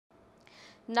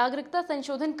नागरिकता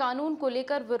संशोधन कानून को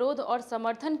लेकर विरोध और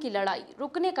समर्थन की लड़ाई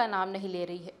रुकने का नाम नहीं ले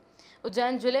रही है।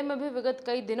 उज्जैन जिले में भी विगत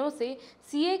कई दिनों से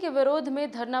सीए के विरोध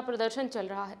में धरना प्रदर्शन चल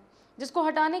रहा है, जिसको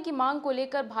हटाने की मांग को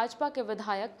लेकर भाजपा के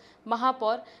विधायक,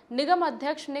 महापौर, निगम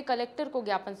अध्यक्ष ने कलेक्टर को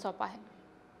ज्ञापन सौंपा है।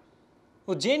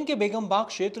 उज्जैन के बेगमबाग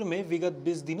क्षेत्र में विगत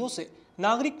 20 दिनों से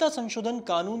नागरिकता संशोधन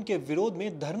कानून के विरोध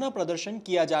में धरना प्रदर्शन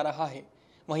किया जा रहा है।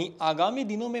 वहीं आगामी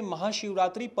दिनों में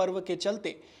महाशिवरात्रि पर्व के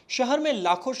चलते शहर में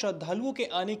लाखों श्रद्धालुओं के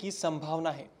आने की संभावना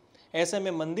है। ऐसे में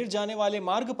मंदिर जाने वाले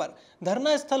मार्ग पर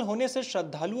धरना स्थल होने से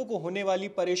श्रद्धालुओं को होने वाली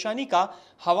परेशानी का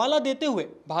हवाला देते हुए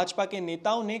भाजपा के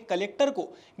नेताओं ने कलेक्टर को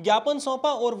ज्ञापन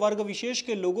सौंपा और वर्ग विशेष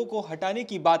के लोगों को हटाने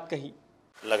की बात कही।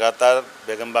 लगातार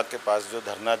बेगमबाग के पास जो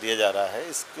धरना दिया जा रहा है,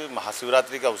 इसके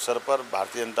महाशिवरात्रि के अवसर पर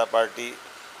भारतीय जनता पार्टी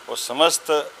और समस्त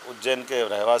उज्जैन के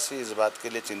रहवासी इस बात के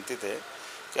लिए चिंतित है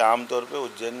कि आमतौर पे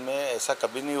उज्जैन में ऐसा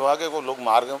कभी नहीं हुआ कि वो लोग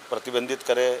मार्ग प्रतिबंधित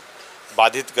करे,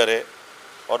 बाधित करे।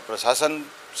 और प्रशासन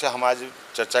से हम आज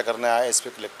चर्चा करने आए, एसपी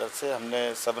कलेक्टर से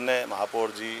हमने सबने, महापौर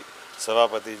जी,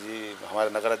 सभापति जी, हमारे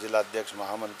नगर जिला अध्यक्ष,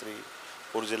 महामंत्री,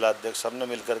 पूर्व जिला अध्यक्ष, सबने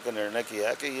मिलकर के निर्णय किया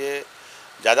है कि ये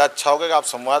ज़्यादा अच्छा होगा कि आप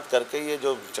संवाद करके ये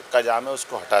जो चक्का जाम है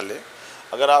उसको हटा लें।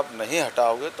 अगर आप नहीं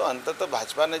हटाओगे तो अंततः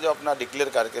भाजपा ने जो अपना डिक्लेयर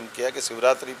कार्यक्रम किया कि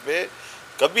शिवरात्रि पे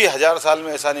कभी 1000 साल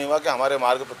में ऐसा नहीं हुआ कि हमारे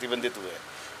मार्ग प्रतिबंधित हुए।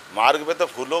 मार्ग पे तो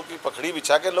फूलों की पखड़ी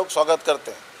बिछा के लोग स्वागत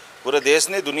करते हैं, पूरे देश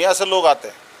नहीं दुनिया से लोग आते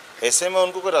हैं। ऐसे में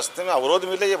उनको कोई रास्ते में अवरोध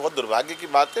मिले, ये बहुत दुर्भाग्य की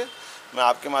बात है। मैं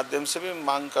आपके माध्यम से भी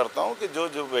मांग करता हूँ कि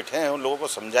जो बैठे हैं उन लोगों को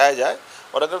समझाया जाए,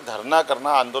 और अगर धरना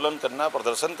करना, आंदोलन करना,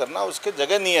 प्रदर्शन करना, उसके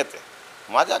जगह नियत है,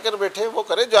 वहाँ जाकर बैठे वो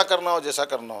करे, जो करना हो, जैसा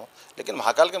करना हो, लेकिन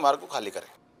महाकाल के मार्ग को खाली करें।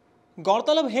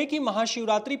 गौरतलब है कि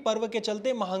महाशिवरात्रि पर्व के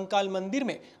चलते महाकाल मंदिर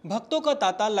में भक्तों का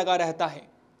तांता लगा रहता है।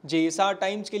 जेएसआर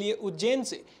टाइम्स के लिए उज्जैन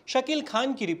से शकील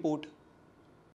खान की रिपोर्ट।